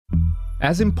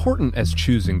As important as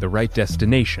choosing the right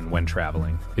destination when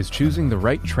traveling is choosing the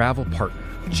right travel partner.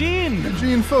 Gene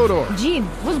Fodor. Gene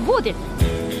was booted.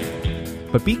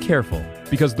 But be careful,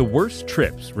 because the worst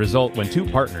trips result when two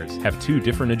partners have two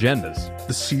different agendas.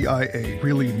 The CIA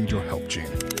really need your help, Gene.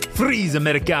 Freeze,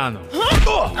 Americano!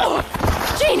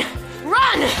 Gene,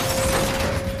 run!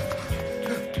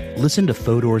 Listen to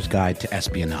Fodor's Guide to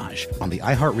Espionage on the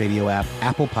iHeartRadio app,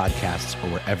 Apple Podcasts, or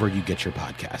wherever you get your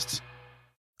podcasts.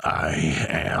 I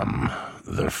am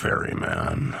the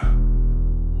ferryman.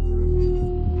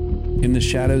 In the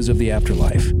shadows of the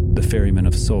afterlife, the Ferryman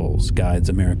of Souls guides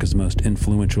America's most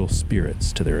influential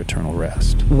spirits to their eternal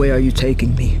rest. Where are you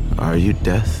taking me? Are you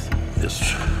death?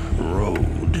 This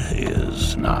road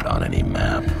is not on any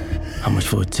map. How much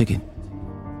for a ticket?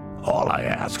 All I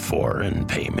ask for in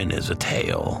payment is a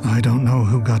tale. I don't know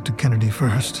who got to Kennedy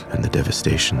first. And the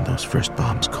devastation those first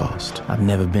bombs caused. I've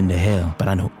never been to hell, but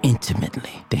I know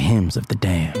intimately the hymns of the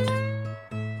damned.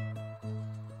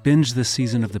 Binge this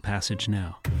season of The Passage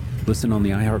now. Listen on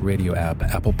the iHeartRadio app,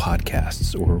 Apple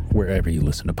Podcasts, or wherever you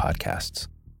listen to podcasts.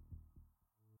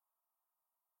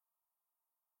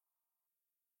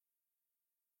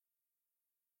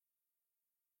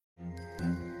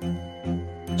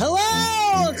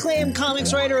 Hello, acclaimed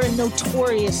comics writer and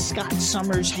notorious Scott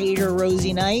Summers hater,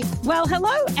 Rosie Knight. Well,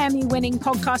 hello, Emmy-winning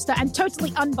podcaster and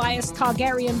totally unbiased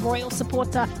Targaryen royal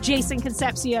supporter, Jason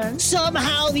Concepcion.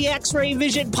 Somehow the X-Ray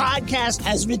Vision podcast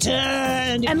has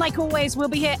returned. And like always, we'll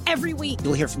be here every week.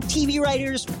 You'll hear from TV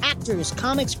writers, actors,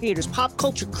 comics creators, pop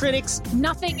culture critics.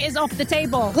 Nothing is off the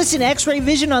table. Listen to X-Ray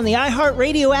Vision on the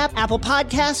iHeartRadio app, Apple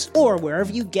Podcasts, or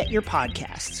wherever you get your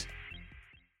podcasts.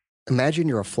 Imagine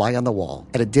you're a fly on the wall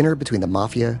at a dinner between the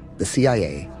Mafia, the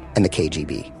CIA, and the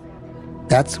KGB.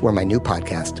 That's where my new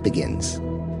podcast begins.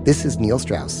 This is Neil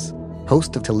Strauss,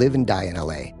 host of To Live and Die in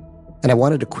LA, and I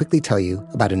wanted to quickly tell you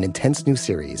about an intense new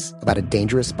series about a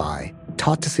dangerous spy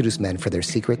taught to seduce men for their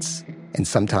secrets and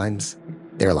sometimes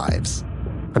their lives.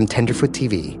 From Tenderfoot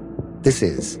TV, this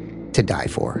is To Die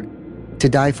For. To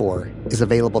Die For is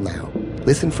available now.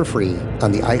 Listen for free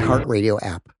on the iHeartRadio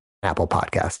app, Apple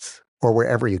Podcasts, or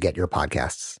wherever you get your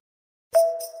podcasts.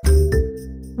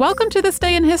 Welcome to This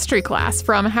Day in History class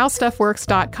from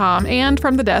HowStuffWorks.com and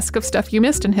from the desk of Stuff You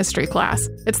Missed in History class.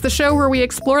 It's the show where we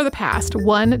explore the past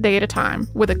one day at a time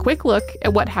with a quick look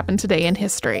at what happened today in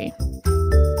history.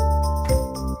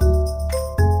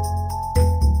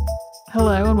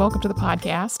 Hello and welcome to the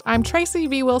podcast. I'm Tracy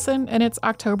V. Wilson and it's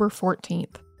October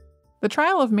 14th. The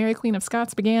trial of Mary Queen of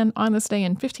Scots began on this day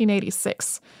in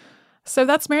 1586. So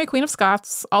that's Mary Queen of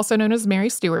Scots, also known as Mary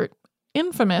Stuart,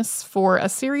 infamous for a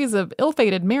series of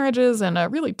ill-fated marriages and a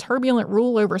really turbulent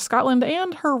rule over Scotland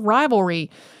and her rivalry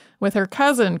with her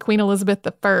cousin, Queen Elizabeth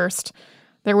I.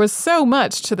 There was so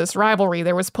much to this rivalry.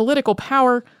 There was political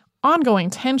power,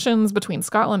 ongoing tensions between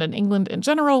Scotland and England in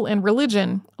general, and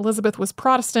religion. Elizabeth was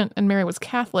Protestant and Mary was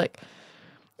Catholic.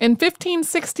 In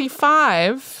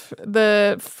 1565,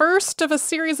 the first of a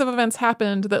series of events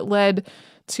happened that led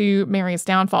to Mary's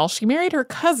downfall. She married her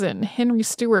cousin, Henry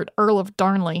Stuart, Earl of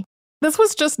Darnley. This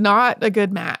was just not a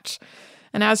good match.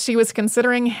 And as she was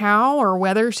considering how or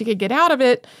whether she could get out of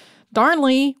it,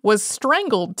 Darnley was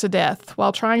strangled to death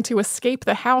while trying to escape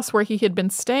the house where he had been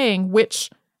staying, which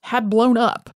had blown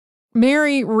up.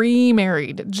 Mary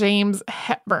remarried James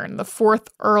Hepburn, the 4th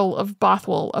Earl of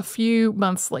Bothwell, a few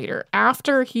months later,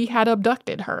 after he had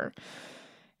abducted her.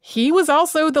 He was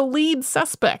also the lead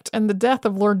suspect in the death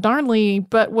of Lord Darnley,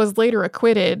 but was later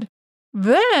acquitted.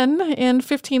 Then, in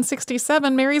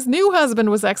 1567, Mary's new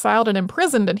husband was exiled and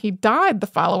imprisoned, and he died the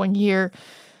following year.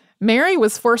 Mary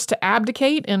was forced to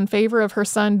abdicate in favor of her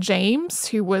son James,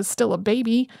 who was still a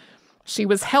baby. She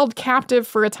was held captive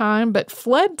for a time, but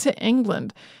fled to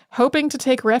England, hoping to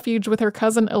take refuge with her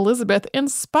cousin Elizabeth in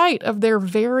spite of their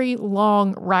very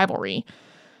long rivalry.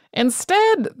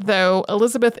 Instead, though,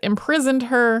 Elizabeth imprisoned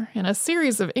her in a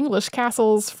series of English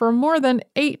castles for more than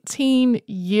 18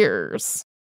 years.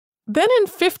 Then in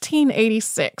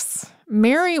 1586,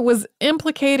 Mary was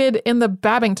implicated in the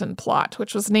Babington Plot,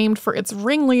 which was named for its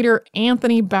ringleader,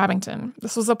 Anthony Babington.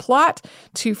 This was a plot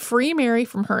to free Mary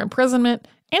from her imprisonment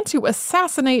and to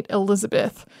assassinate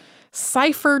Elizabeth.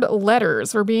 Ciphered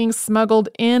letters were being smuggled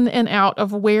in and out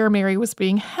of where Mary was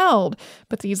being held,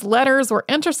 but these letters were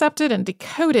intercepted and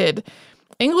decoded.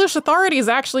 English authorities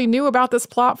actually knew about this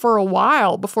plot for a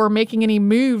while before making any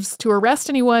moves to arrest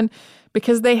anyone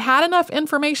because they had enough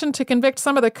information to convict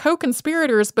some of the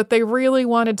co-conspirators, but they really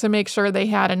wanted to make sure they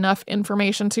had enough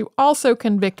information to also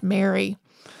convict Mary.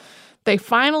 They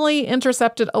finally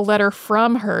intercepted a letter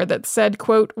from her that said,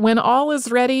 quote, "When all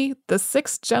is ready, the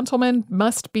 6 gentlemen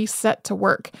must be set to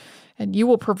work." and you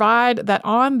will provide that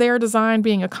on their design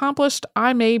being accomplished,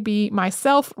 I may be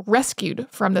myself rescued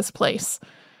from this place.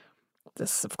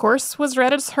 This, of course, was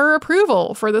read as her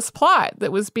approval for this plot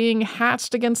that was being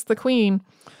hatched against the Queen.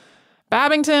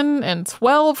 Babington and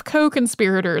 12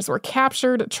 co-conspirators were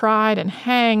captured, tried, and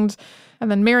hanged,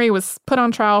 and then Mary was put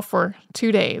on trial for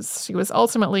 2 days. She was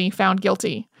ultimately found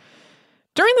guilty.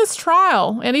 During this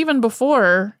trial, and even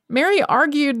before, Mary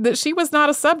argued that she was not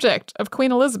a subject of Queen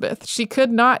Elizabeth. She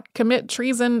could not commit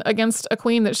treason against a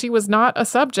queen that she was not a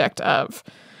subject of.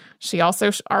 She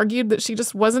also argued that she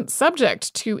just wasn't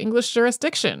subject to English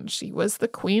jurisdiction. She was the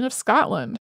Queen of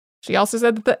Scotland. She also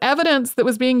said that the evidence that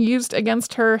was being used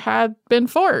against her had been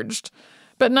forged.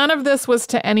 But none of this was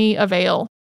to any avail.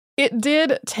 It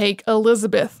did take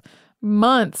Elizabeth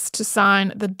months to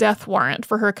sign the death warrant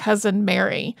for her cousin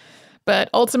Mary.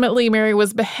 But ultimately, Mary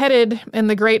was beheaded in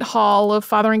the Great Hall of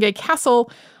Fotheringay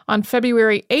Castle on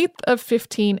February 8th of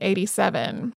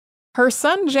 1587. Her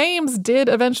son James did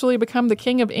eventually become the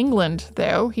King of England,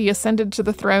 though. He ascended to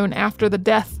the throne after the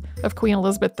death of Queen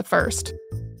Elizabeth I.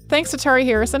 Thanks to Tari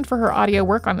Harrison for her audio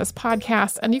work on this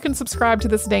podcast, and you can subscribe to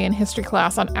This Day in History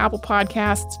class on Apple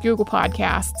Podcasts, Google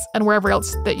Podcasts, and wherever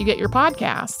else that you get your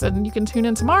podcasts. And you can tune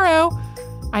in tomorrow.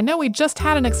 I know we just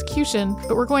had an execution,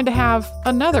 but we're going to have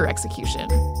another execution.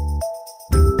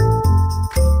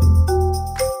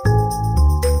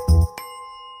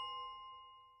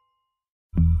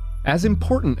 As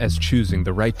important as choosing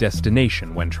the right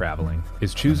destination when traveling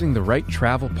is choosing the right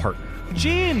travel partner.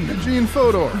 Eugene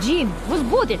Fodor. Gene, was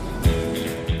good.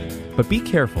 But be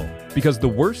careful, because the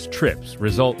worst trips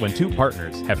result when two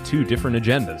partners have two different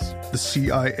agendas. The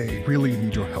CIA really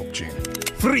need your help, Gene.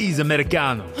 Freeze,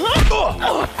 Americano!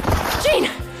 Gene,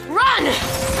 run!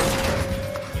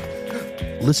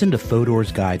 Listen to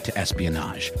Fodor's Guide to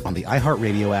Espionage on the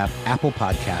iHeartRadio app, Apple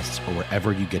Podcasts, or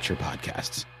wherever you get your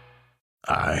podcasts.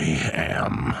 I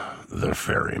am the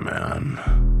ferryman.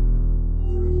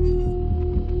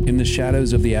 In the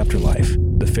shadows of the afterlife,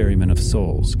 the Ferryman of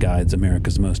Souls guides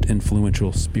America's most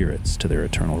influential spirits to their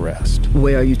eternal rest.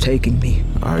 Where are you taking me?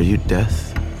 Are you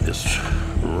death? This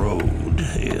road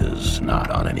is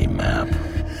not on any map.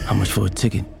 How much for a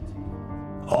ticket?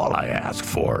 All I ask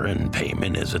for in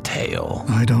payment is a tale.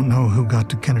 I don't know who got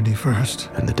to Kennedy first.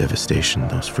 And the devastation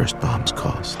those first bombs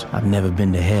caused. I've never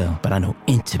been to hell, but I know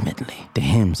intimately the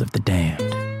hymns of the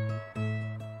damned.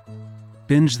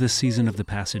 Binge this season of The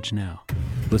Passage now.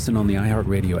 Listen on the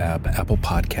iHeartRadio app, Apple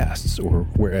Podcasts, or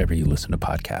wherever you listen to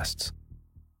podcasts.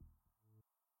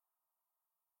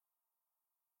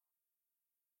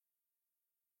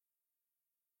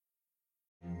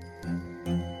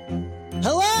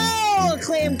 Hello,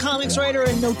 acclaimed comics writer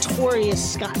and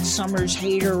notorious Scott Summers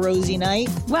hater, Rosie Knight.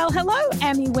 Well, hello,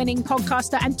 Emmy-winning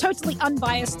podcaster and totally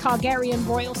unbiased Targaryen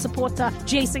royal supporter,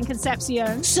 Jason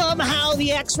Concepcion. Somehow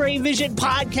the X-Ray Vision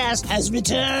podcast has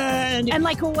returned. And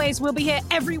like always, we'll be here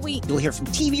every week. You'll hear from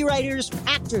TV writers,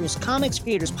 actors, comics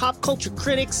creators, pop culture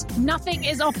critics. Nothing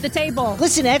is off the table.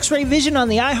 Listen to X-Ray Vision on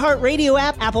the iHeartRadio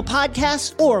app, Apple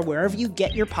Podcasts, or wherever you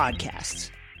get your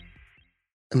podcasts.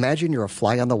 Imagine you're a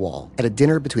fly on the wall at a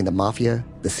dinner between the Mafia,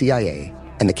 the CIA,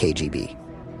 and the KGB.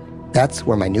 That's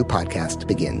where my new podcast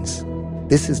begins.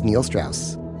 This is Neil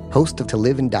Strauss, host of To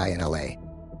Live and Die in LA,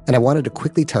 and I wanted to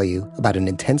quickly tell you about an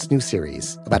intense new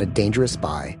series about a dangerous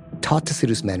spy taught to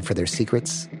seduce men for their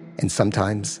secrets and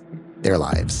sometimes their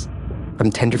lives.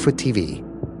 From Tenderfoot TV,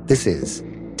 this is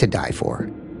To Die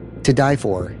For. To Die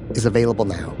For is available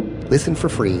now. Listen for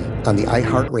free on the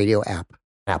iHeartRadio app,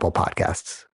 Apple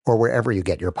Podcasts, or wherever you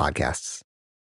get your podcasts.